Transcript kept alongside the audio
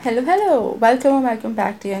Hello. Welcome or welcome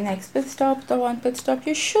back to your next pit stop, the one pit stop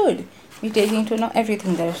you should be taking to know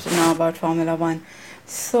everything there is to know about Formula One.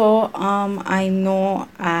 I know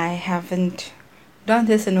I haven't done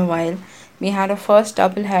this in a while. We had a first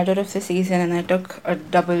double header of the season, and I took a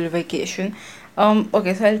double vacation.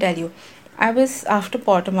 Okay, so I'll tell you. I was after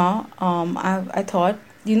Portimao. I thought,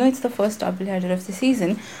 it's the first double header of the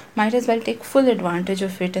season. Might as well take full advantage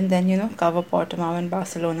of it and then cover Portimao and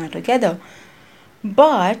Barcelona together.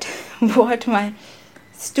 But what my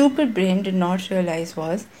stupid brain did not realize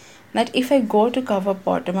was that if I go to cover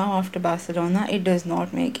Portimao after Barcelona, it does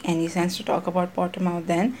not make any sense to talk about Portimao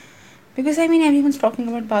then, because everyone's talking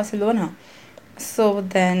about Barcelona. So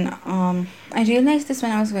then I realized this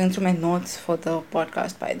when I was going through my notes for the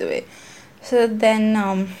podcast, by the way. So then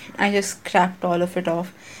I just scrapped all of it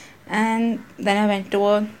off, and then I went to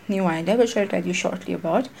a new idea, which I'll tell you shortly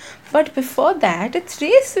about. But before that, it's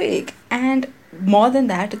race week, and more than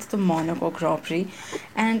that, it's the Monaco Grand Prix.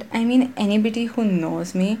 And anybody who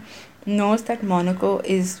knows me knows that Monaco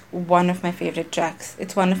is one of my favorite tracks.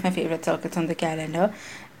 It's one of my favorite circuits on the calendar,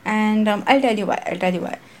 and I'll tell you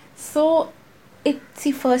why. So,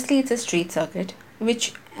 firstly, it's a street circuit,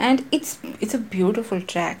 and it's a beautiful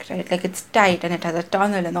track, right? Like, it's tight and it has a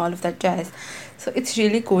tunnel and all of that jazz. So it's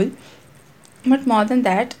really cool. But more than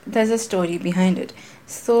that, there's a story behind it.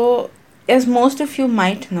 So, as most of you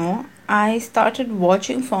might know, I started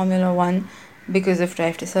watching Formula One because of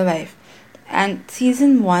Drive to Survive. And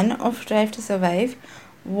season 1 of Drive to Survive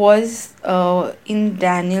was in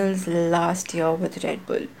Daniel's last year with Red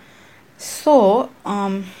Bull. So,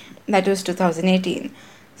 that was 2018.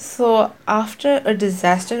 So, after a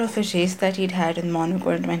disaster of a race that he'd had in Monaco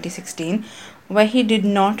in 2016, where he did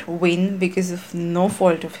not win because of no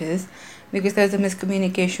fault of his, because there was a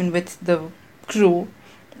miscommunication with the crew,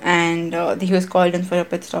 and he was called in for a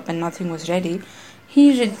pit stop and nothing was ready,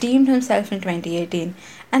 he redeemed himself in 2018.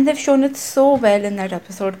 And they've shown it so well in that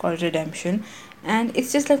episode called Redemption. And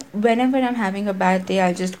it's just like whenever I'm having a bad day,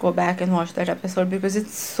 I'll just go back and watch that episode because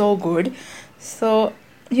it's so good. So,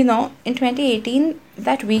 in 2018,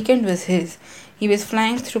 that weekend was his. He was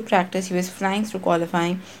flying through practice, he was flying through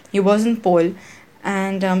qualifying, he was in pole.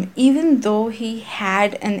 And even though he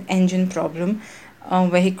had an engine problem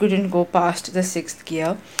where he couldn't go past the 6th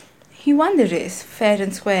gear, he won the race fair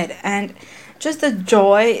and square. And just the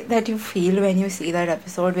joy that you feel when you see that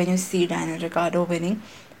episode, when you see Daniel Ricciardo winning,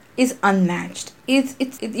 is unmatched.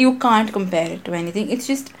 You can't compare it to anything. It's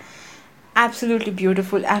just absolutely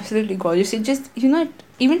beautiful, absolutely gorgeous. It just, even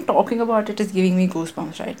talking about it is giving me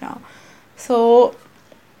goosebumps right now. So,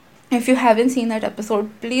 if you haven't seen that episode,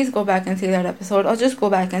 please go back and see that episode, or just go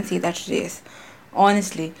back and see that race,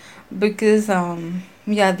 honestly. Because, last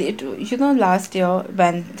year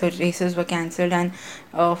when the races were cancelled and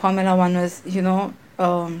Formula One was,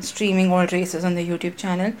 streaming all races on the YouTube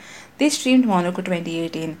channel, they streamed Monaco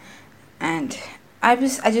 2018. And I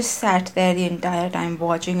just sat there the entire time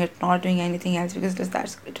watching it, not doing anything else, because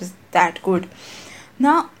it was that good.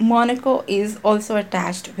 Now, Monaco is also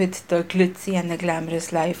attached with the glitzy and the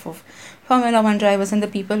glamorous life of Formula One drivers and the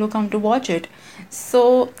people who come to watch it.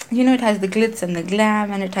 So, it has the glitz and the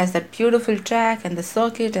glam, and it has that beautiful track and the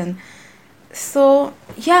circuit. And so,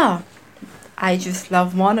 yeah, I just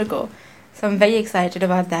love Monaco. So I'm very excited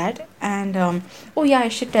about that. And I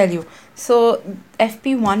should tell you. So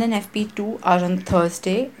FP1 and FP2 are on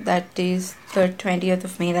Thursday. That is the 20th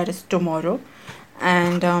of May. That is tomorrow.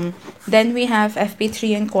 And then we have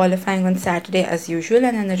FP3 and qualifying on Saturday as usual,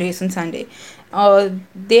 and then the race on Sunday.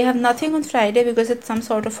 They have nothing on Friday because it's some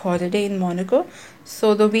sort of holiday in Monaco.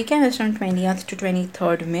 So the weekend is from 20th to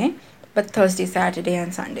 23rd May, but Thursday, Saturday,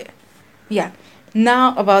 and Sunday. Yeah.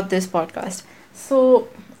 Now about this podcast. So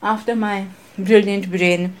after my brilliant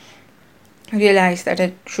brain realized that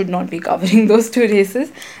I should not be covering those two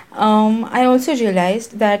races, I also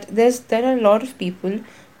realized that there are a lot of people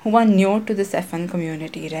who are new to this F1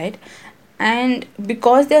 community, right? And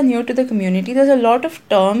because they are new to the community, there's a lot of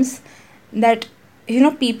terms that,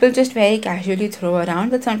 people just very casually throw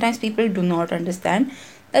around, that sometimes people do not understand,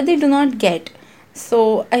 that they do not get.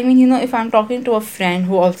 So, if I'm talking to a friend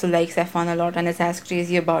who also likes F1 a lot and is as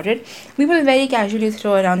crazy about it, we will very casually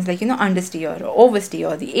throw around like, understeer or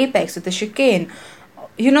oversteer, the apex or the chicane,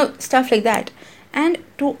 stuff like that. And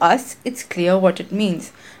to us, it's clear what it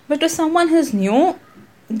means. But to someone who's new,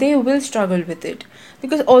 they will struggle with it.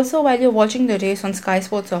 Because also while you're watching the race on Sky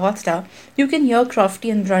Sports or Hotstar, you can hear Crofty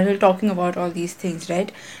and Brundle talking about all these things,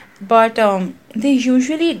 right? But they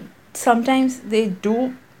usually, sometimes they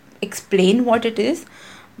do explain what it is,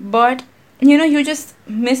 but you just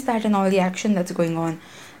miss that and all the action that's going on.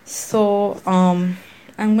 So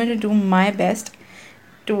I'm going to do my best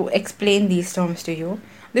to explain these terms to you,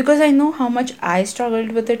 because I know how much I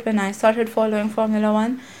struggled with it when I started following Formula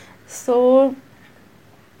One. So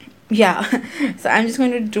yeah, so I'm just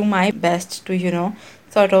going to do my best to,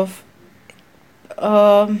 sort of,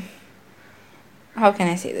 um, how can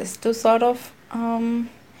I say this? To sort of,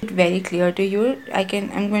 very clear to you.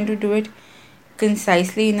 I'm going to do it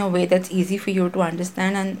concisely in a way that's easy for you to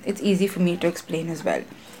understand and it's easy for me to explain as well.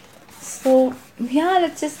 So yeah,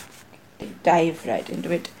 let's just dive right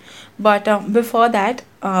into it. But before that,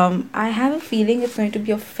 I have a feeling it's going to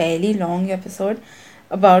be a fairly long episode,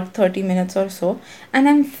 about 30 minutes or so, and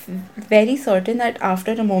I'm very certain that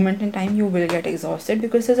after a moment in time you will get exhausted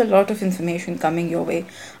because there's a lot of information coming your way.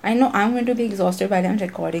 I know I'm going to be exhausted while I'm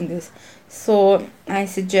recording this, so I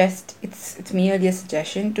suggest, it's merely a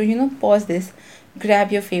suggestion to, pause this,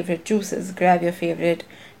 grab your favorite juices, grab your favorite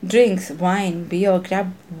drinks, wine, beer,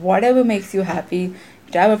 grab whatever makes you happy,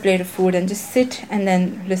 grab a plate of food and just sit and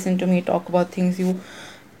then listen to me talk about things you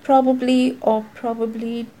probably or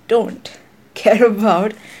probably don't care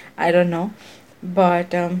about. I don't know.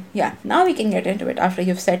 But yeah, now we can get into it after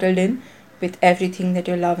you've settled in with everything that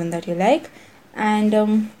you love and that you like,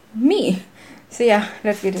 and me. So yeah,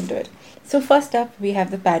 let's get into it. So first up, we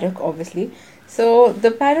have the paddock, obviously. So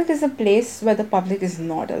the paddock is a place where the public is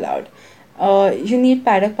not allowed. You need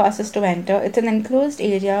paddock passes to enter. It's an enclosed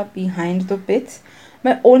area behind the pits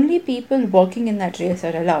where only people working in that race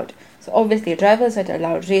are allowed. So obviously drivers are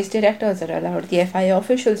allowed, race directors are allowed, the FIA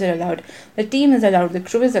officials are allowed, the team is allowed, the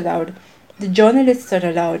crew is allowed, the journalists are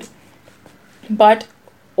allowed, but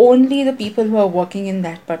only the people who are working in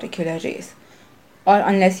that particular race. Or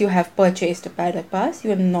unless you have purchased a paddock pass,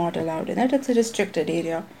 you are not allowed in it. It's a restricted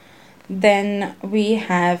area. Then we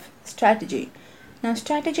have strategy. Now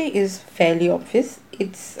strategy is fairly obvious.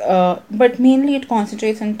 It's but mainly it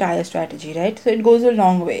concentrates on tire strategy, right? So it goes a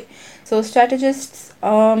long way. So strategists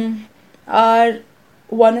are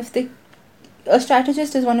one of the a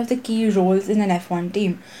strategist is one of the key roles in an F1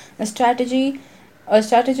 team. A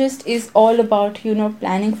strategist is all about,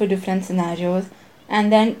 planning for different scenarios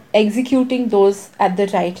and then executing those at the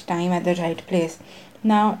right time at the right place.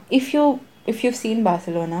 Now, if you've seen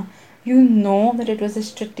Barcelona, you know that it was a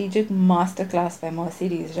strategic masterclass by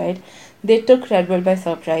Mercedes, right? They took Red Bull by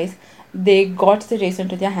surprise. They got the race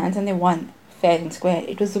into their hands and they won fair and square.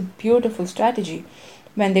 It was a beautiful strategy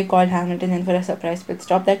when they called Hamilton in for a surprise pit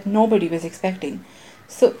stop that nobody was expecting.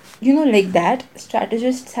 So, like that,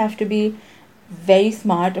 strategists have to be very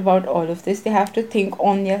smart about all of this. They have to think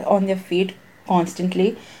on their feet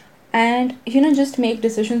constantly and just make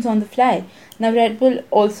decisions on the fly. Now Red Bull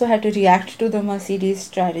also had to react to the Mercedes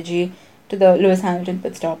strategy, to the Lewis Hamilton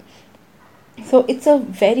pit stop. So it's a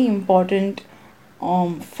very important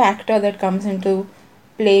factor that comes into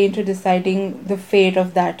play into deciding the fate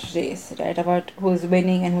of that race, right? About who's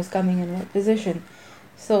winning and who's coming in what position.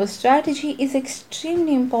 So strategy is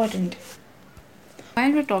extremely important.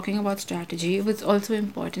 While we're talking about strategy, what's also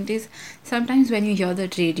important is sometimes when you hear the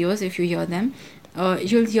radios, if you hear them,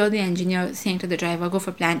 you'll hear the engineer saying to the driver, go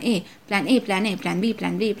for plan A, plan A, plan A, plan B,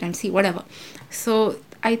 plan B, plan C, whatever. So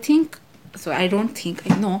I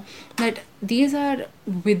know that these are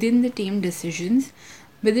within team decisions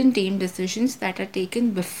that are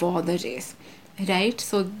taken before the race, right?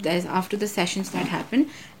 So there's after the sessions that happen,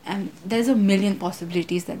 and there's a million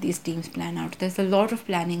possibilities that these teams plan out. There's a lot of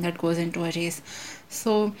planning that goes into a race.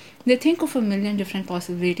 So they think of a million different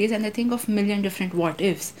possibilities and they think of a million different what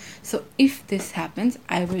ifs. So if this happens,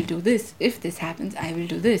 I will do this. If this happens, I will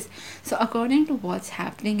do this. So according to what's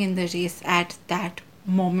happening in the race at that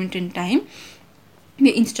moment in time,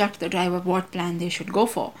 they instruct the driver what plan they should go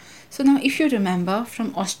for. So now if you remember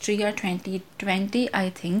from Austria 2020, I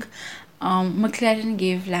think, McLaren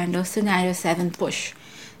gave Lando scenario 7 push.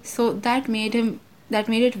 So that made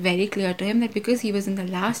it very clear to him that because he was in the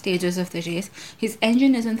last stages of the race, his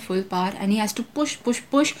engine is in full power and he has to push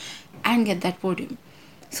and get that podium.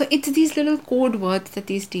 So it's these little code words that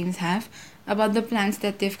these teams have about the plans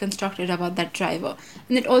that they've constructed about that driver.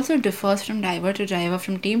 And it also differs from driver to driver,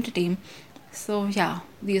 from team to team. So yeah,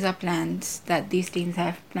 these are plans that these teams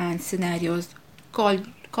have, plans, scenarios, call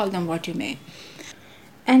them what you may.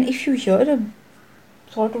 And if you hear a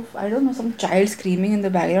sort of, I don't know, some child screaming in the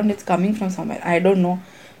background, it's coming from somewhere, I don't know,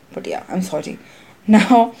 but yeah, I'm sorry.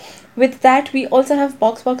 Now with that, we also have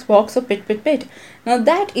box or pit. Now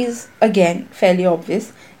that is again fairly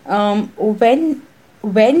obvious.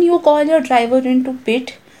 When you call your driver into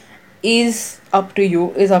pit is up to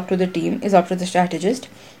you, is up to the team, is up to the strategist,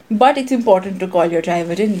 but it's important to call your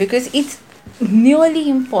driver in because it's nearly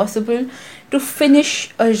impossible to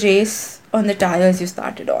finish a race on the tires you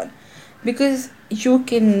started on. Because you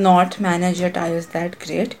cannot manage your tires that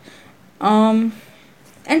great.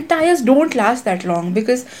 And tires don't last that long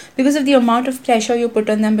because of the amount of pressure you put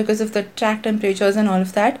on them, because of the track temperatures and all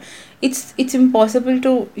of that. It's impossible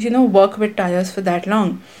to work with tires for that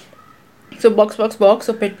long. So box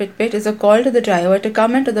or pit is a call to the driver to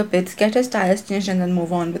come into the pits, get his tires changed, and then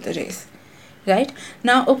move on with the race. Right?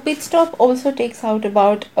 Now a pit stop also takes out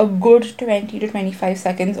about a good 20 to 25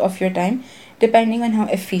 seconds of your time, depending on how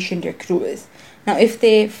efficient your crew is. Now if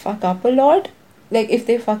they fuck up a lot, if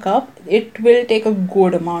they fuck up, it will take a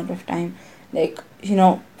good amount of time,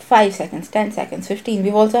 5 seconds, 10 seconds, 15.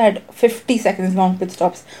 We've also had 50 seconds long pit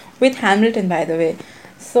stops with Hamilton, by the way.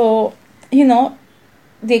 So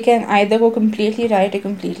they can either go completely right or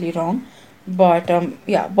completely wrong. But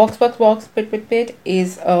yeah, box, pit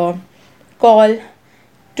is a call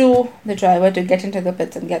to the driver to get into the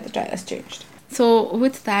pits and get the tires changed. So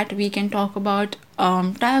with that, we can talk about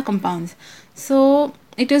tire compounds. So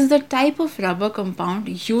it is the type of rubber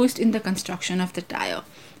compound used in the construction of the tire.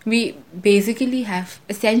 We basically have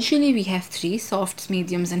three: softs,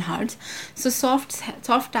 mediums, and hards. So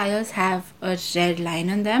soft tires have a red line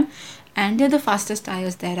on them, and they're the fastest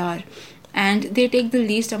tires there are, and they take the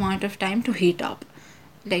least amount of time to heat up,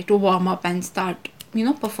 to warm up and start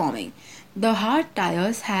performing. The hard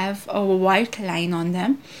tires have a white line on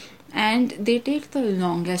them, and they take the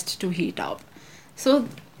longest to heat up. So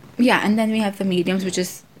yeah, and then we have the mediums, which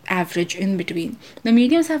is average in between. The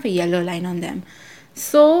mediums have a yellow line on them.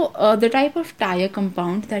 So the type of tire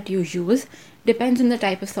compound that you use depends on the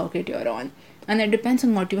type of circuit you're on, and it depends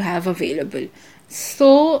on what you have available.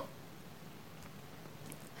 So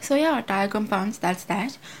yeah, tire compounds, that's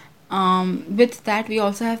that. With that, we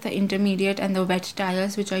also have the intermediate and the wet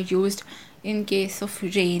tires, which are used in case of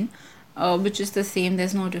rain, which is the same.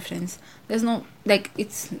 There's no difference. There's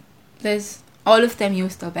all of them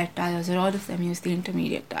use the wet tires, or all of them use the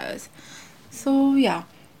intermediate tires. So yeah,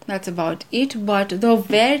 that's about it. But the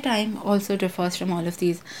wear time also differs from all of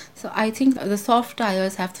these. So I think the soft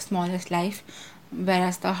tires have the smallest life,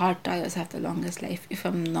 whereas the hard tires have the longest life, if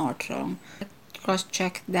I'm not wrong. Cross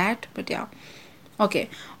check that, but yeah. Okay,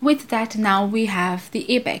 with that, now we have the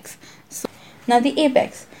apex. So now the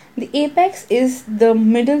apex is the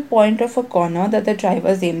middle point of a corner that the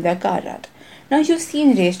drivers aim their car at. Now you've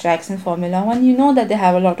seen racetracks in Formula 1, you know that they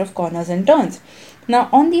have a lot of corners and turns. Now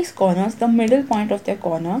on these corners, the middle point of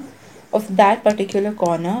that particular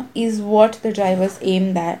corner is what the drivers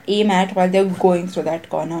aim at while they're going through that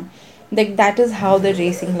corner. That is how the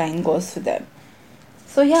racing line goes for them.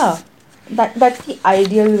 So yeah, that's the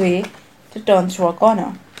ideal way to turn through a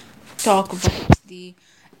corner. Talk about the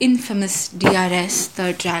infamous DRS,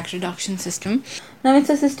 the drag reduction system. Now it's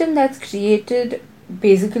a system that's created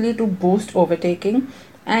basically to boost overtaking,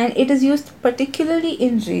 and it is used particularly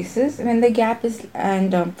in races when the gap is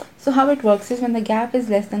so how it works is, when the gap is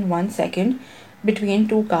less than 1 second between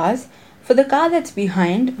two cars, for the car that's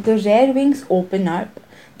behind, the rear wings open up,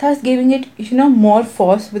 thus giving it more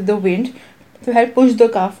force with the wind to help push the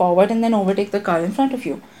car forward and then overtake the car in front of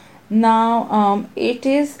you. Now it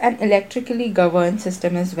is an electrically governed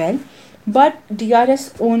system as well, but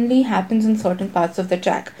DRS only happens in certain parts of the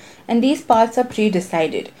track, and these parts are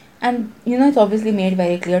pre-decided, and it's obviously made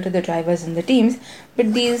very clear to the drivers and the teams,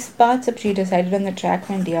 but these parts are pre-decided on the track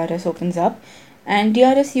when DRS opens up. And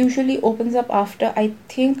DRS usually opens up after, I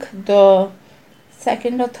think, the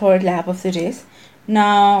second or third lap of the race.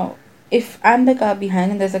 Now if I'm the car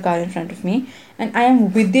behind and there's a car in front of me, and I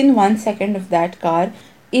am within 1 second of that car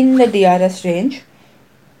in the DRS range,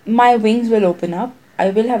 my wings will open up, I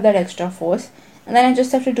will have that extra force, and then I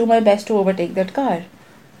just have to do my best to overtake that car.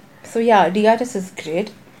 So yeah, DRS is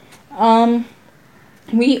great.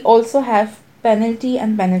 We also have penalty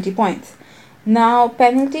and penalty points. Now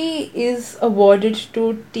penalty is awarded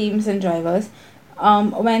to teams and drivers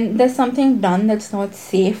when there's something done that's not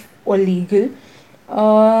safe or legal.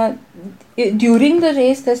 During the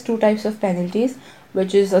race, there's two types of penalties,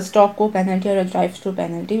 which is a stop go penalty or a drive through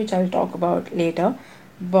penalty, which I'll talk about later.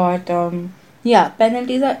 But yeah,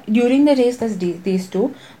 penalties are during the race. There's these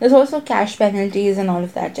two. There's also cash penalties and all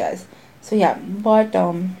of that jazz. So yeah, but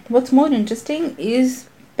what's more interesting is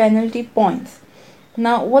penalty points.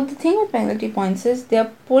 Now what the thing with penalty points is,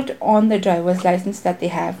 they're put on the driver's license that they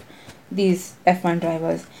have, these F1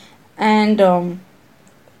 drivers, and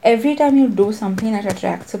every time you do something that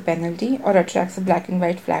attracts a penalty or attracts a black and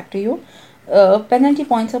white flag to you, penalty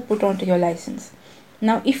points are put onto your license.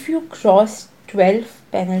 Now if you cross 12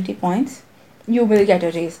 penalty points, you will get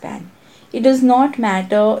a race ban. It does not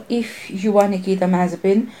matter if you are Nikita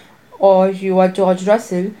Mazepin, or you are George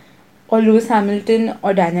Russell, or Lewis Hamilton,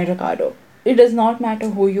 or Daniel Ricciardo. It does not matter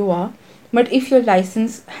who you are. But if your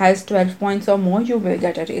license has 12 points or more, you will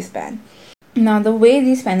get a race ban. Now, the way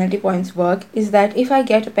these penalty points work is that if I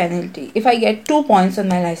get a penalty, if I get 2 points on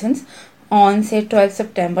my license on say 12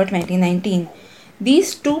 September 2019,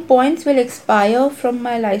 these 2 points will expire from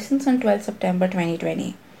my license on 12 September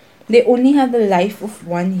 2020. They only have the life of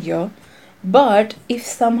 1 year. But if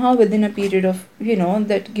somehow within a period of,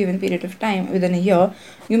 that given period of time, within a year,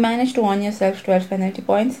 you manage to earn yourself 12 penalty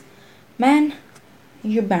points, man,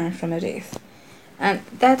 you're banned from a race. And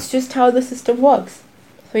that's just how the system works.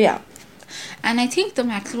 So yeah. And I think the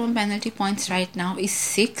maximum penalty points right now is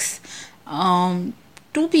 6.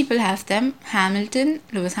 2 people have them: Sir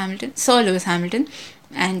Lewis Hamilton,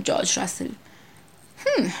 and George Russell.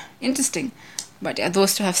 Interesting. But yeah,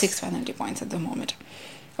 those 2 have 6 penalty points at the moment.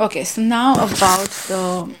 Okay, so now about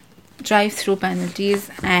the drive-through penalties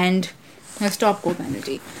and the stop-go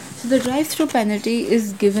penalty. So the drive-through penalty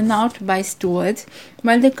is given out by stewards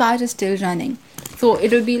while the car is still running. So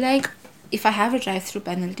it will be like, if I have a drive-through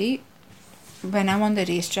penalty, when I'm on the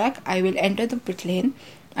racetrack, I will enter the pit lane.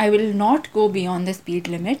 I will not go beyond the speed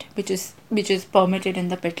limit, which is permitted in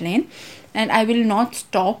the pit lane, and I will not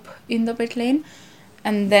stop in the pit lane,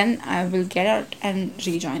 and then I will get out and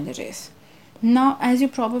rejoin the race. Now, as you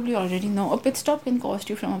probably already know, a pit stop can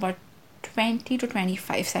cost you from about 20 to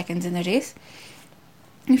 25 seconds in a race.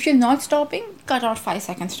 If you're not stopping, cut out 5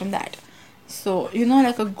 seconds from that. So,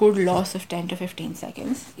 like a good loss of 10 to 15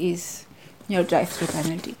 seconds is your drive-through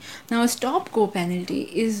penalty. Now, a stop-go penalty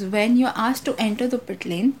is when you're asked to enter the pit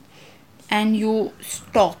lane and you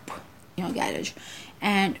stop in your garage.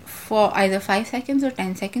 And for either 5 seconds or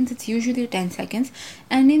 10 seconds, it's usually 10 seconds.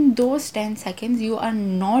 And in those 10 seconds, you are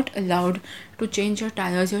not allowed to change your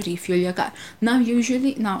tires or refuel your car. Now,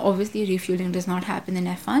 obviously, refueling does not happen in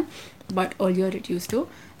F1, but earlier it used to.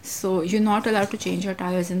 So, you're not allowed to change your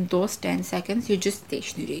tires in those 10 seconds. You're just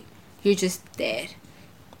stationary. You're just there.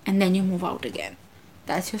 And then you move out again.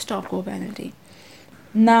 That's your stop-go penalty.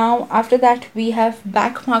 Now, after that, we have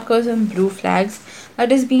back markers and blue flags.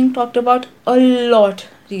 That is being talked about a lot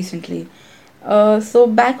recently. So,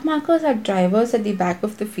 back markers are drivers at the back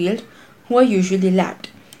of the field who are usually lapped.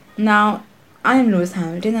 Now, I'm Lewis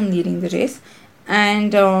Hamilton. I'm leading the race.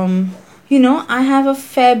 And, I have a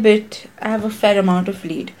fair amount of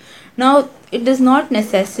lead. Now, it does not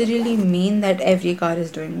necessarily mean that every car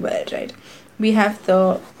is doing well, right? We have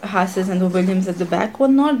the Haas's and the Williams at the back who are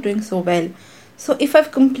not doing so well. So if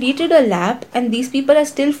I've completed a lap and these people are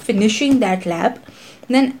still finishing that lap,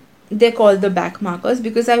 then they're called the back markers,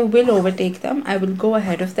 because I will overtake them, I will go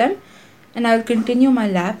ahead of them, and I will continue my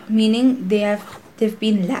lap, meaning they've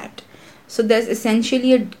been lapped. So there's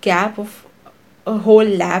essentially a gap of a whole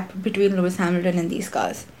lap between Lewis Hamilton and these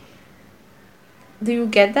cars. Do you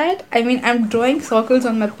get that? I mean, I'm drawing circles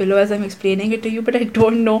on my pillow as I'm explaining it to you, but I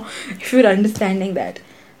don't know if you're understanding that.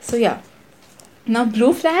 So yeah. Now,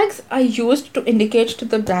 blue flags are used to indicate to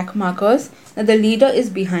the back markers that the leader is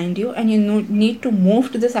behind you and you need to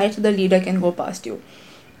move to the side so the leader can go past you.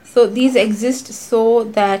 So these exist so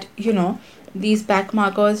that, these back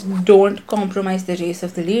markers don't compromise the race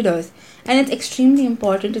of the leaders. And it's extremely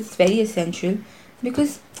important. It's very essential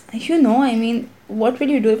because, what will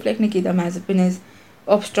you do if Nikita Mazepin is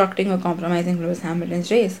obstructing or compromising Lewis Hamilton's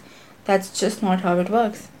race? That's just not how it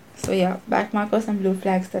works. So yeah, back markers and blue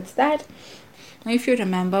flags, that's that. Now, if you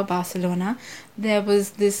remember Barcelona, there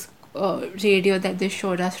was this radio that they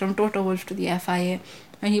showed us from Toto Wolff to the FIA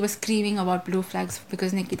when he was screaming about blue flags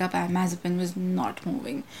because Nikita Mazepin was not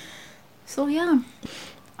moving. So yeah.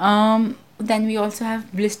 Then we also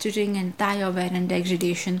have blistering and tire wear and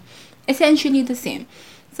degradation. Essentially the same.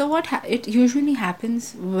 So it usually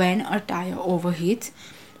happens when a tire overheats.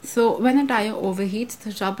 So when a tire overheats,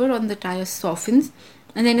 the rubber on the tire softens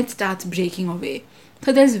and then it starts breaking away.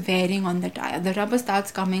 So there's wearing on the tire. The rubber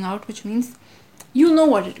starts coming out, which means you know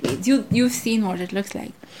what it means. You've seen what it looks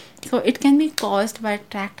like. So it can be caused by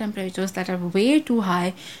track temperatures that are way too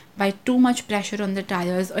high, by too much pressure on the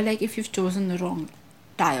tires, or like if you've chosen the wrong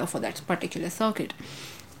tire for that particular circuit.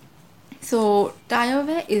 So tire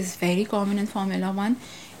wear is very common in Formula 1.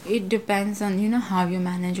 It depends on, how you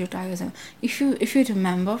manage your tires. If you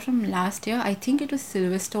remember from last year, I think it was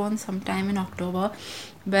Silverstone sometime in October,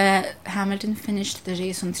 where Hamilton finished the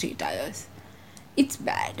race on 3 tires. It's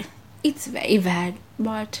bad. It's very bad,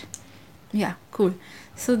 but yeah, cool.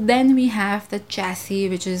 So then we have the chassis,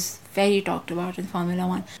 which is very talked about in Formula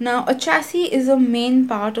 1. Now, a chassis is a main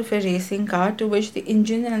part of a racing car to which the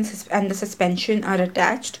engine and the suspension are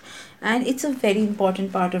attached, and it's a very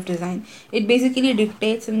important part of design. It basically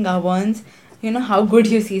dictates and governs, how good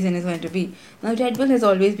your season is going to be. Now, Red Bull has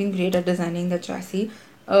always been great at designing the chassis.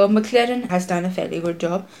 McLaren has done a fairly good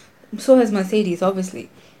job. So has Mercedes, obviously.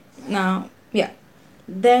 Now, yeah.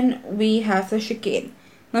 Then we have the chicane.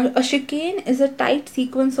 Now, a chicane is a tight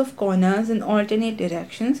sequence of corners in alternate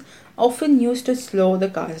directions, often used to slow the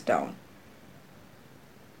cars down.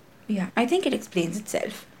 Yeah, I think it explains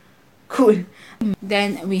itself. Cool.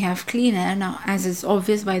 Then we have clean air. Now, as is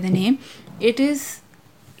obvious by the name, it is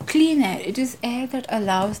clean air. It is air that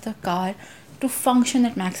allows the car to function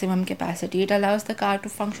at maximum capacity. It allows the car to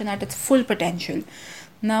function at its full potential.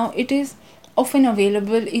 Now, it is often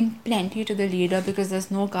available in plenty to the leader because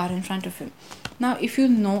there's no car in front of him. Now, if you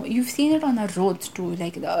know, you've seen it on the roads too.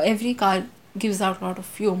 Like every car gives out a lot of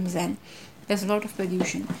fumes and there's a lot of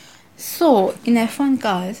pollution. So, in F1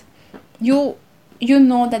 cars, you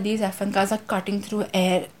know that these F1 cars are cutting through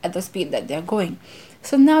air at the speed that they're going.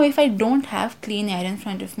 So now if I don't have clean air in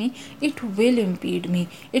front of me, it will impede me,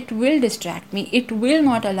 it will distract me, it will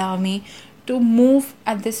not allow me to move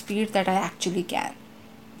at the speed that I actually can.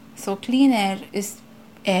 So clean air is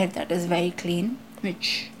air that is very clean,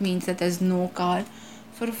 which means that there's no car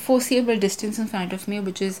for a foreseeable distance in front of me,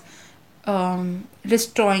 which is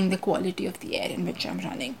destroying the quality of the air in which I'm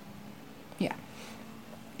running. Yeah.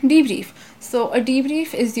 Debrief. So a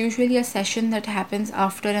debrief is usually a session that happens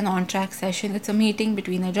after an on-track session. It's a meeting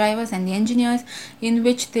between the drivers and the engineers in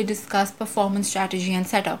which they discuss performance strategy and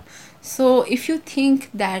setup. So if you think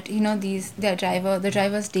that the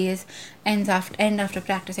driver's days end after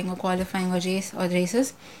practicing or qualifying a race or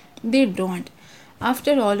races, they don't.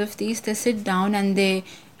 After all of these, they sit down and they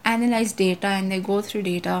analyze data and they go through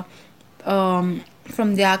data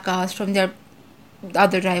from their cars, from their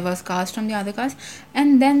other drivers' cars, from the other cars,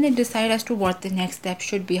 and then they decide as to what the next step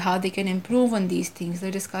should be, how they can improve on these things.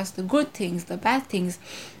 They discuss the good things, the bad things,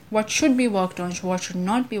 what should be worked on, what should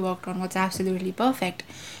not be worked on, what's absolutely perfect,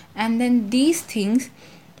 and then these things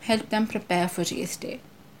help them prepare for race day.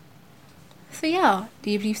 So yeah,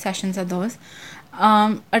 debrief sessions are those.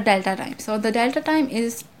 A delta time. So the delta time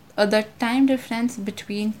is the time difference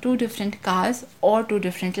between two different cars or two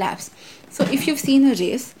different laps. So if you've seen a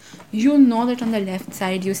race, you know that on the left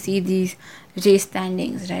side you see these race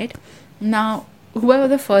standings, right? Now, whoever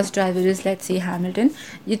the first driver is, let's say Hamilton,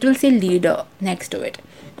 it will say leader next to it.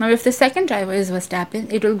 Now, if the second driver is Verstappen,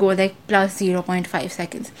 it will go like plus 0.5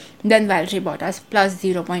 seconds. Then Valtteri Bottas plus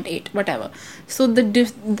 0.8, whatever. So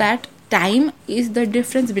that time is the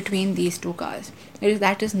difference between these two cars.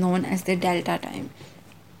 That is known as the delta time.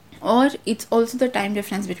 Or it's also the time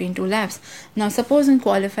difference between two laps. Now, suppose in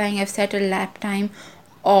qualifying I've set a lap time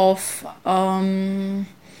of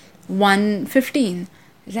 1:15,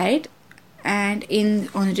 right? And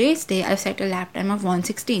on race day I've set a lap time of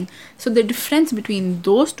 1:16. So the difference between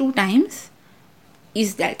those two times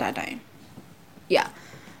is delta time. Yeah.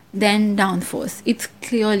 Then downforce. It's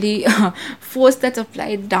clearly force that's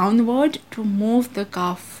applied downward to move the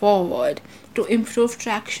car forward to improve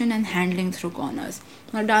traction and handling through corners.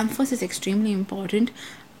 Now, downforce is extremely important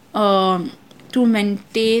to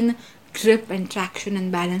maintain grip and traction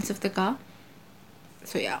and balance of the car.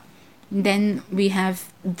 So yeah. Then we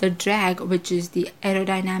have the drag, which is the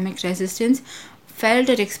aerodynamic resistance felt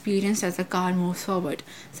or experienced as the car moves forward.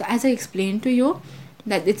 So as I explained to you,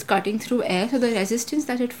 that it's cutting through air, so the resistance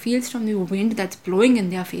that it feels from the wind that's blowing in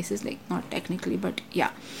their faces, like not technically, but yeah,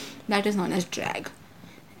 that is known as drag.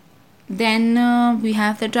 Then we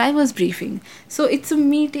have the driver's briefing. So it's a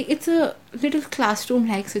meeting, it's a little classroom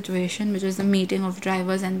like situation, which is a meeting of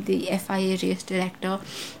drivers and the FIA race director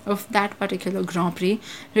of that particular Grand Prix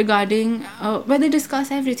regarding where they discuss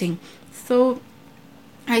everything. So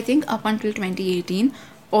I think up until 2018,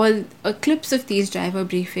 all clips of these driver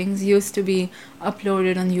briefings used to be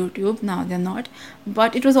uploaded on YouTube. Now they're not,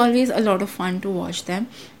 but it was always a lot of fun to watch them.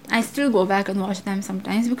 I still go back and watch them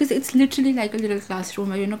sometimes because it's literally like a little classroom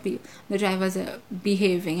where the drivers are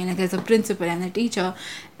behaving, and there's a principal and a teacher,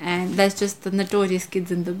 and there's just the notorious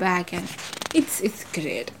kids in the back, and it's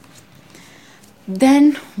great.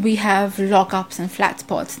 Then we have lockups and flat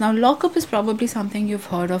spots. Now, lockup is probably something you've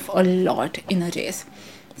heard of a lot in a race.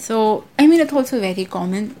 So, I mean, it's also very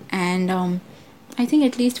common, and I think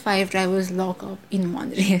at least 5 drivers lock up in one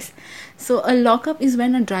race. So, a lockup is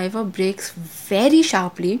when a driver brakes very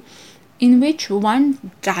sharply, in which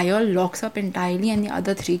one tire locks up entirely and the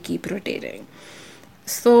other 3 keep rotating.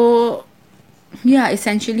 So, yeah,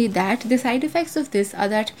 essentially that. The side effects of this are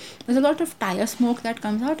that there's a lot of tire smoke that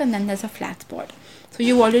comes out, and then there's a flat spot. So,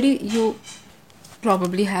 you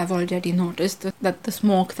probably have already noticed that the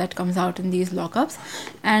smoke that comes out in these lockups.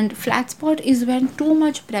 And flat spot is when too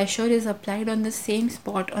much pressure is applied on the same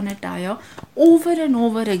spot on a tire over and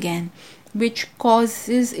over again, which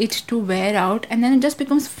causes it to wear out, and then it just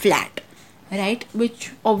becomes flat, right?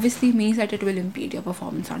 Which obviously means that it will impede your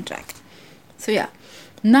performance on track. So yeah,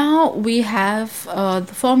 now we have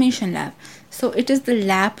the formation lap. So it is the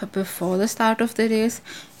lap before the start of the race,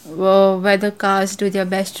 where the cars do their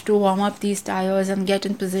best to warm up these tires and get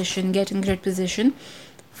in grid position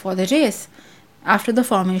for the race. After the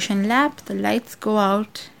formation lap, the lights go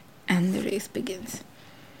out and the race begins.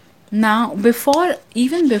 Now,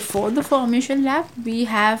 even before the formation lap, we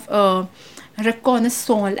have a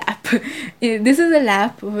reconnaissance lap. This is a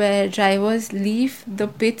lap where drivers leave the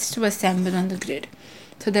pits to assemble on the grid.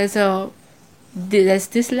 So there's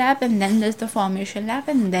this lap, and then there's the formation lap,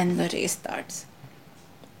 and then the race starts.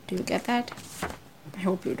 Do you get that? I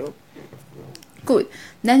hope you do. Cool.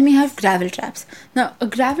 Then we have gravel traps. Now, a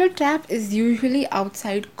gravel trap is usually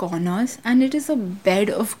outside corners, and it is a bed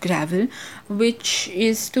of gravel which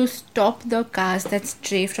is to stop the cars that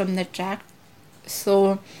stray from the track.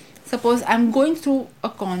 So, suppose I'm going through a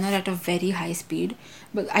corner at a very high speed,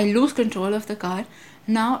 but I lose control of the car.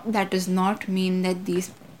 Now, that does not mean that the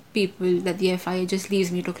FIA just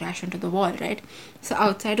leaves me to crash into the wall, right? So,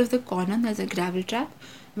 outside of the corner, there's a gravel trap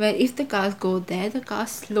where if the cars go there, the cars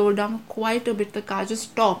slow down quite a bit. The car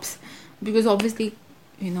just stops because obviously,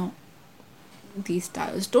 these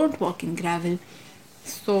tires don't work in gravel.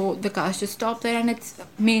 So the cars just stop there, and it's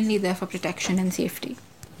mainly there for protection and safety.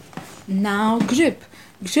 Now, grip.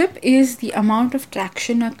 Grip is the amount of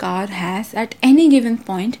traction a car has at any given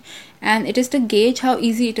point, and it is to gauge how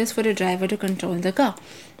easy it is for a driver to control the car.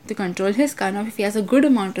 To control his car, now if he has a good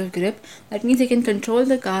amount of grip, that means he can control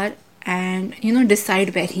the car and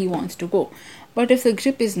decide where he wants to go. But if the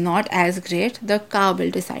grip is not as great, the car will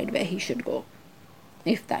decide where he should go,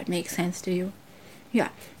 if that makes sense to you. Yeah.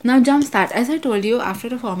 Now, jump start. As I told you, after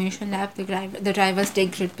the formation lap, the drivers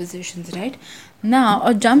take grid positions, right? Now,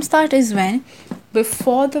 a jump start is when,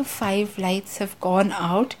 before the 5 lights have gone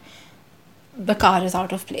out, the car is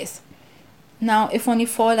out of place. Now, if only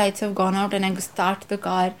 4 lights have gone out and I start the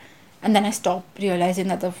car and then I stop realizing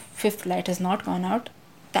that the 5th light has not gone out,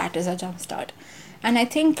 that is a jump start. And I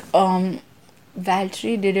think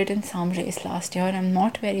Valtteri did it in some race last year. I'm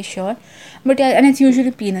not very sure. But yeah, and it's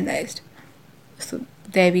usually penalized. So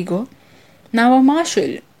there we go. Now, a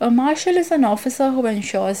marshal. A marshal is an officer who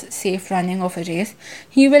ensures safe running of a race.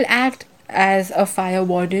 He will act as a fire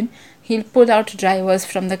warden. He'll pull out drivers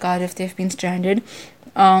from the car if they've been stranded.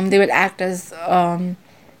 They will act as the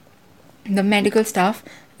medical staff,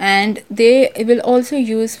 and they will also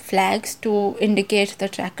use flags to indicate the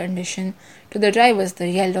track condition to the drivers, the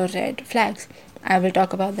yellow, red flags. I will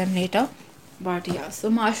talk about them later. But yeah, so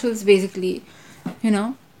marshals basically,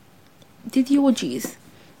 the OGs.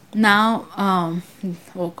 Now,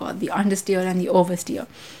 the understeer and the oversteer.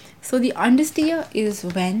 So the understeer is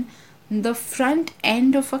when the front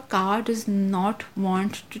end of a car does not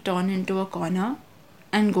want to turn into a corner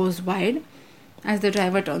and goes wide as the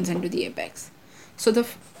driver turns into the apex. So the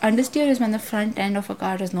understeer is when the front end of a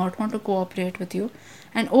car does not want to cooperate with you,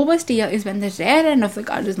 and oversteer is when the rear end of the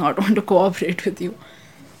car does not want to cooperate with you.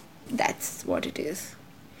 That's what it is.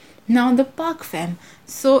 Now, the park fem.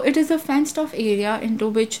 So it is a fenced off area into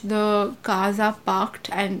which the cars are parked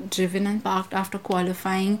and driven and parked after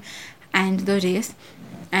qualifying and the race,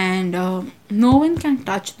 and no one can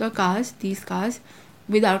touch these cars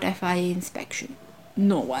without FIA inspection.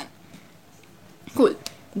 No one. Cool.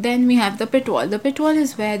 Then we have the pit wall. The pit wall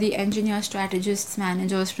is where the engineers, strategists,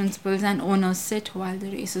 managers, principals and owners sit while the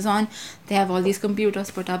race is on. They have all these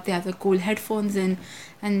computers put up, they have the cool headphones in,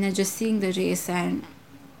 and they're just seeing the race and,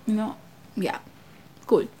 yeah.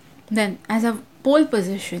 Cool. Then as a pole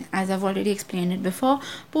position, as I've already explained it before,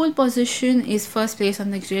 pole position is first place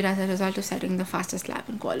on the grid as a result of setting the fastest lap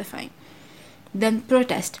in qualifying. Then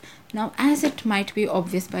protest. Now, as it might be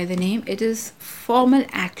obvious by the name, it is formal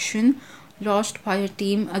action lodged by a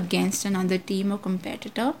team against another team or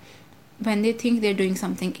competitor when they think they're doing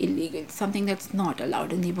something illegal, something that's not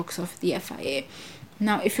allowed in the books of the FIA.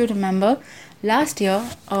 Now, if you remember, last year,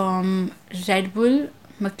 Red Bull,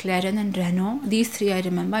 McLaren and Renault, these 3 I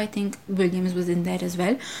remember, I think Williams was in there as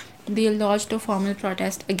well, they lodged a formal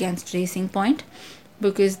protest against Racing Point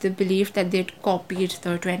because they believed that they'd copied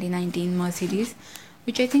the 2019 Mercedes,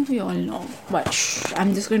 which I think we all know, but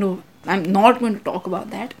I'm not going to talk about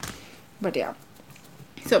that. But yeah,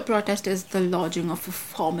 so protest is the lodging of a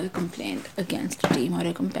formal complaint against a team or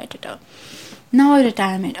a competitor. Now, a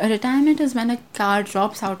retirement. A retirement is when a car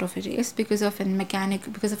drops out of a race because of a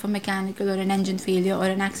mechanical or an engine failure or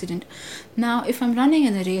an accident. Now, if I'm running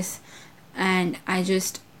in a race and I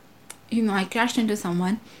just, I crashed into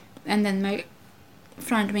someone and then my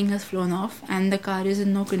front wing has flown off and the car is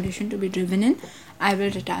in no condition to be driven in, I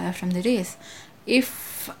will retire from the race.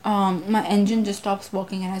 if my engine just stops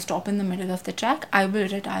working and I stop in the middle of the track, I will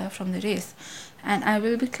retire from the race and I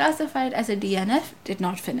will be classified as a DNF, did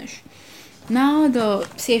not finish. Now the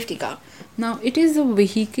safety car. Now it is a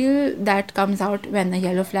vehicle that comes out when the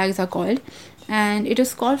yellow flags are called, and it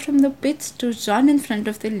is called from the pits to run in front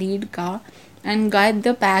of the lead car and guide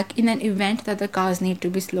the pack in an event that the cars need to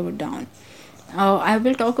be slowed down. I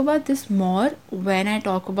will talk about this more when I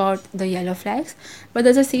talk about the yellow flags, but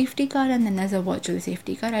there's a safety car and then there's a virtual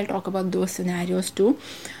safety car. I'll talk about those scenarios too.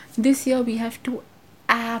 This year we have two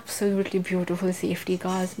absolutely beautiful safety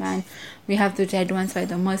cars, man. We have the red ones by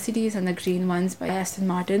the Mercedes and the green ones by Aston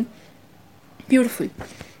Martin. Beautiful.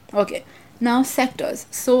 Okay, now sectors.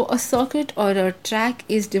 So a circuit or a track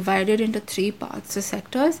is divided into 3 parts. So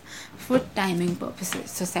sectors for timing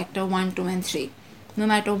purposes. So sector 1, 2 and 3. No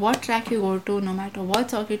matter what track you go to, no matter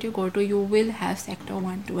what circuit you go to, you will have sector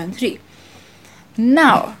 1, 2 and 3.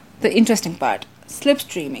 Now, the interesting part,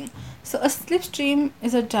 slipstreaming. So a slipstream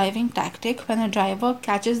is a driving tactic when a driver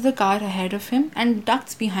catches the car ahead of him and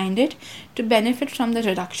ducks behind it to benefit from the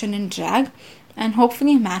reduction in drag and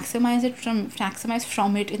hopefully maximize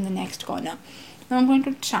from it in the next corner. Now I'm going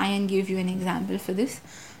to try and give you an example for this.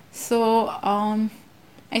 So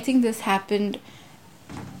I think this happened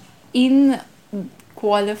in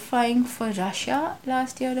qualifying for Russia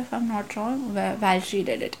last year, if I'm not wrong, where Valtteri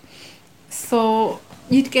did it. So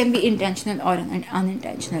it can be intentional or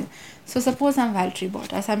unintentional. So suppose I'm Valtteri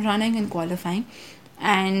Bottas, I'm running in qualifying,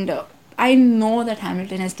 and I know that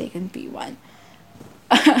Hamilton has taken P1.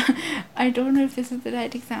 I don't know if this is the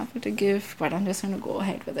right example to give, but I'm just going to go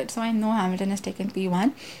ahead with it. So I know Hamilton has taken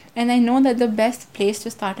P1, and I know that the best place to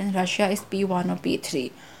start in Russia is P1 or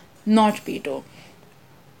P3, not P2.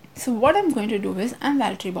 So what I'm going to do is, I'm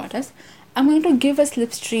Valtteri Bottas, I'm going to give a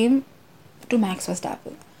slipstream to Max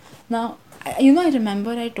Verstappen. Now, I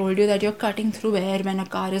remember I told you that you're cutting through air when a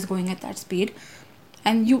car is going at that speed.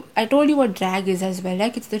 And I told you what drag is as well,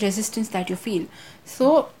 like it's the resistance that you feel.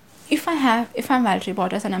 So if I'm Valtteri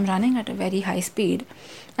Bottas and I'm running at a very high speed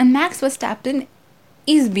and Max Verstappen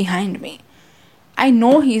is behind me, I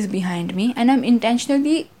know he's behind me and I'm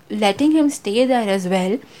intentionally letting him stay there as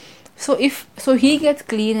well. So he gets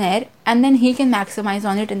clean air and then he can maximize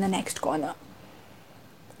on it in the next corner.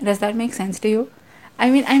 Does that make sense to you? I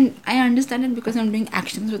mean, I understand it because I'm doing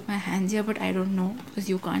actions with my hands here, but I don't know because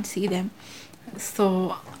you can't see them.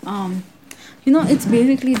 So, it's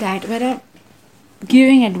basically that where I'm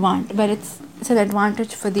giving advantage, but it's an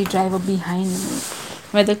advantage for the driver behind me.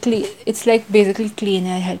 Where it's like basically clean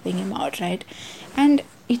air helping him out, right? And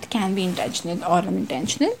it can be intentional or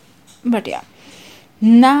unintentional, but yeah.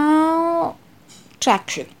 Now,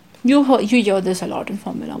 traction. You hear this a lot in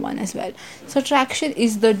Formula 1 as well. So traction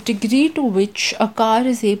is the degree to which a car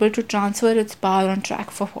is able to transfer its power on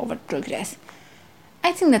track for forward progress.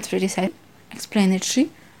 I think that's pretty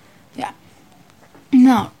self-explanatory. Yeah.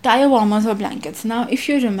 Now, tire warmers or blankets. Now, if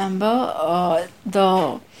you remember I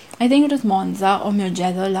think it was Monza or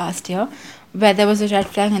Mugello last year, where there was a red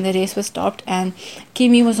flag and the race was stopped and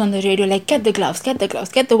Kimi was on the radio like, get the gloves, get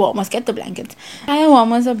the warmers, get the blankets. Tire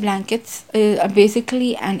warmers or blankets are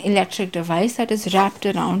basically an electric device that is wrapped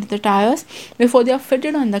around the tires before they are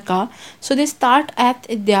fitted on the car. So they start at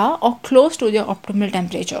their or close to their optimal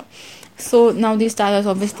temperature. So now these tires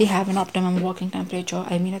obviously have an optimum working temperature.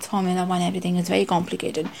 I mean, it's Formula 1, everything is very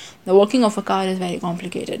complicated. The working of a car is very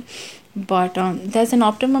complicated. But there's an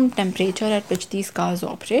optimum temperature at which these cars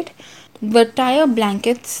operate. The tire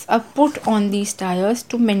blankets are put on these tires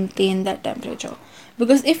to maintain that temperature.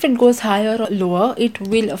 Because if it goes higher or lower, it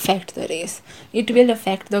will affect the race. It will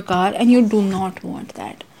affect the car and you do not want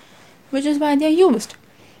that. Which is why they are used.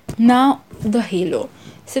 Now, the halo.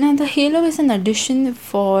 So now the halo is an addition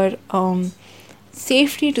for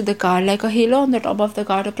safety to the car, like a halo on the top of the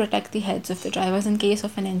car to protect the heads of the drivers in case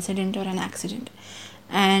of an incident or an accident.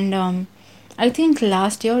 And I think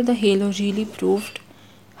last year the halo really proved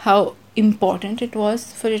how important it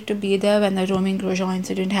was for it to be there when the Romain Grosjean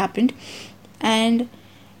incident happened. And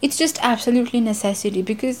it's just absolutely necessary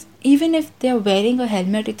because even if they're wearing a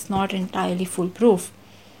helmet, it's not entirely foolproof.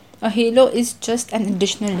 A halo is just an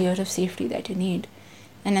additional layer of safety that you need.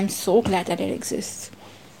 And I'm so glad that it exists.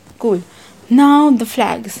 Cool. Now the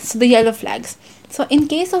flags. So the yellow flags. So in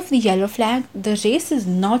case of the yellow flag, the race is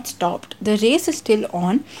not stopped. The race is still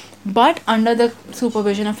on, but under the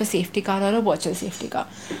supervision of a safety car or a virtual safety car.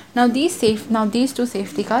 Now these two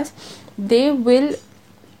safety cars, they will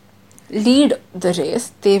lead the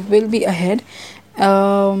race. They will be ahead.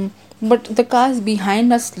 But the cars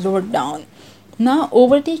behind are slowed down. Now,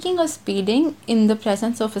 overtaking or speeding in the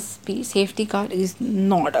presence of a safety car is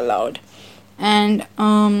not allowed. And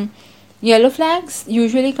Yellow flags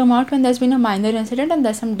usually come out when there's been a minor incident and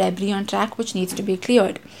there's some debris on track which needs to be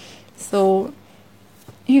cleared. So,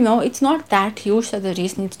 it's not that huge that the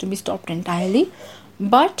race needs to be stopped entirely,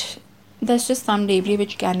 but there's just some debris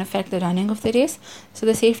which can affect the running of the race. So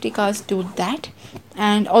the safety cars do that.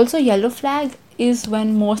 And also, yellow flag is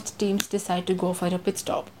when most teams decide to go for a pit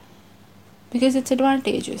stop because it's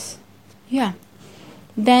advantageous. Yeah.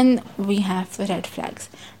 Then we have the red flags.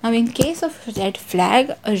 Now, in case of red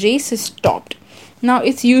flag, a race is stopped. Now,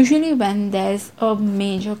 it's usually when there's a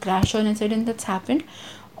major crash or incident that's happened,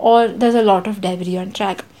 or there's a lot of debris on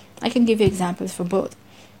track. I can give you examples for both.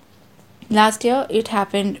 Last year, it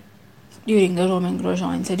happened during the Romain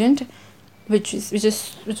Grosjean incident, which is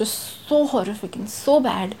so horrific and so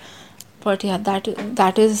bad. But yeah,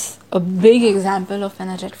 that is a big example of when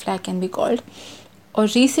a red flag can be called. Or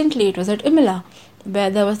recently, it was at Imola,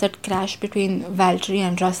 where there was that crash between Valtteri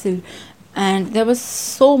and Russell, and there was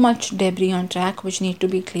so much debris on track which need to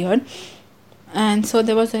be cleared, and so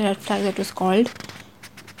there was a red flag that was called.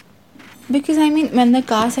 Because when the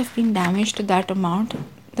cars have been damaged to that amount,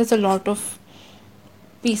 there's a lot of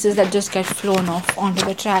pieces that just get flown off onto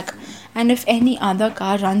the track, and if any other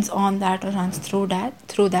car runs on that or runs through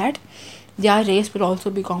that, their race will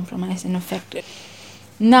also be compromised and affected.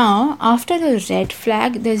 Now, after a red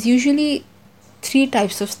flag, there's usually 3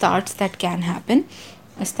 types of starts that can happen: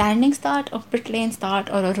 a standing start, a pit lane start,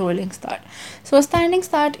 or a rolling start. So a standing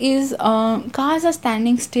start is cars are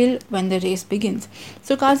standing still when the race begins.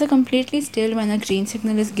 So cars are completely still when a green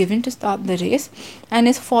signal is given to start the race and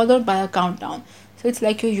is followed by a countdown. So it's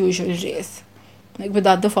like your usual race, like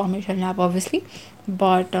without the formation lap obviously.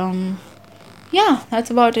 But yeah, that's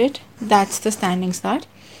about it. That's the standing start.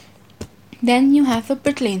 Then you have the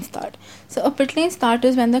pit lane start. So a pit lane start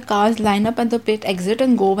is when the cars line up at the pit exit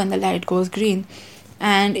and go when the light goes green.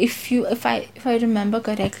 And if I remember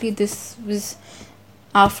correctly, this was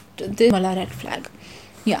after the red flag.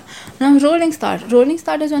 Yeah. Now rolling start. Rolling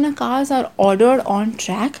start is when the cars are ordered on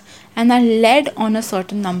track and are led on a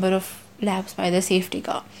certain number of laps by the safety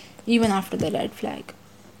car, even after the red flag.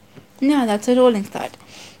 Yeah, that's a rolling start.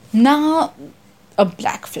 Now, a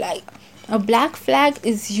black flag. A black flag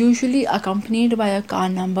is usually accompanied by a car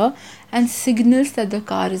number and signals that the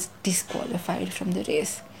car is disqualified from the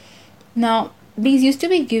race. Now, these used to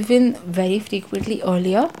be given very frequently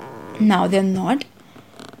earlier. Now they're not.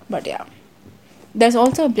 But yeah. There's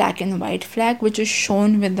also a black and white flag which is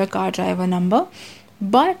shown with the driver number.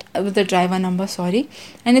 And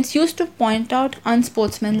it's used to point out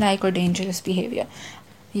unsportsmanlike or dangerous behavior.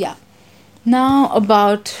 Yeah. Now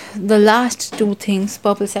about the last 2 things,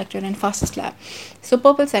 purple sector and fastest lap. So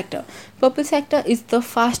purple sector is the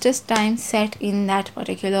fastest time set in that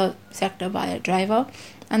particular sector by a driver,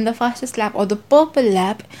 and the fastest lap or the purple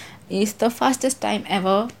lap is the fastest time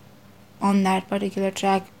ever on that particular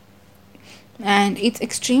track. And it's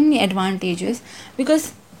extremely advantageous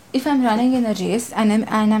because if I'm running in a race and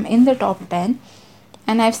I'm in the top 10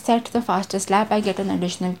 and I've set the fastest lap, I get an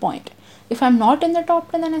additional point. If I'm not in the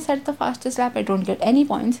top 10 and I set the fastest lap, I don't get any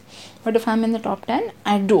points. But if I'm in the top 10,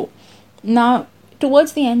 I do. Now,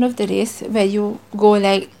 towards the end of the race, where you go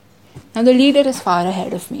now the leader is far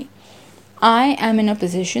ahead of me. I am in a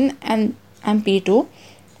position and I'm P2.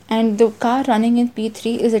 And the car running in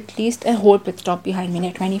P3 is at least a whole pit stop behind me,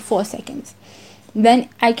 like 24 seconds. Then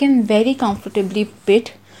I can very comfortably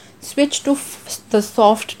pit, switch to the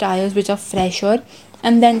soft tires which are fresher,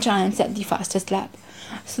 and then try and set the fastest lap.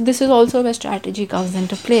 So this is also where strategy comes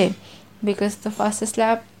into play, because the fastest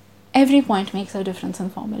lap, every point makes a difference in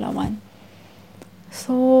Formula 1.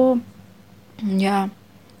 So yeah,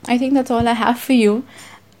 I think that's all I have for you.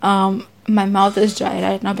 My mouth is dry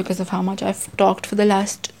right now because of how much I've talked for the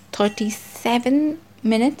last 37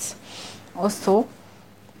 minutes or so.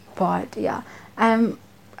 But yeah, I'm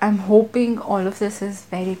hoping all of this is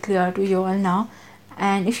very clear to you all now.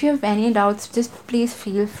 And if you have any doubts, just please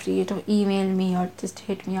feel free to email me or just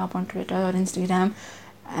hit me up on Twitter or Instagram,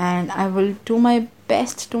 and I will do my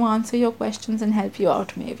best to answer your questions and help you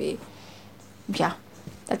out maybe. Yeah,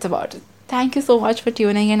 that's about it. Thank you so much for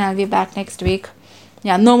tuning in. I'll be back next week.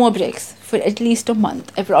 Yeah, no more breaks for at least a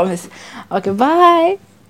month, I promise. Okay, bye.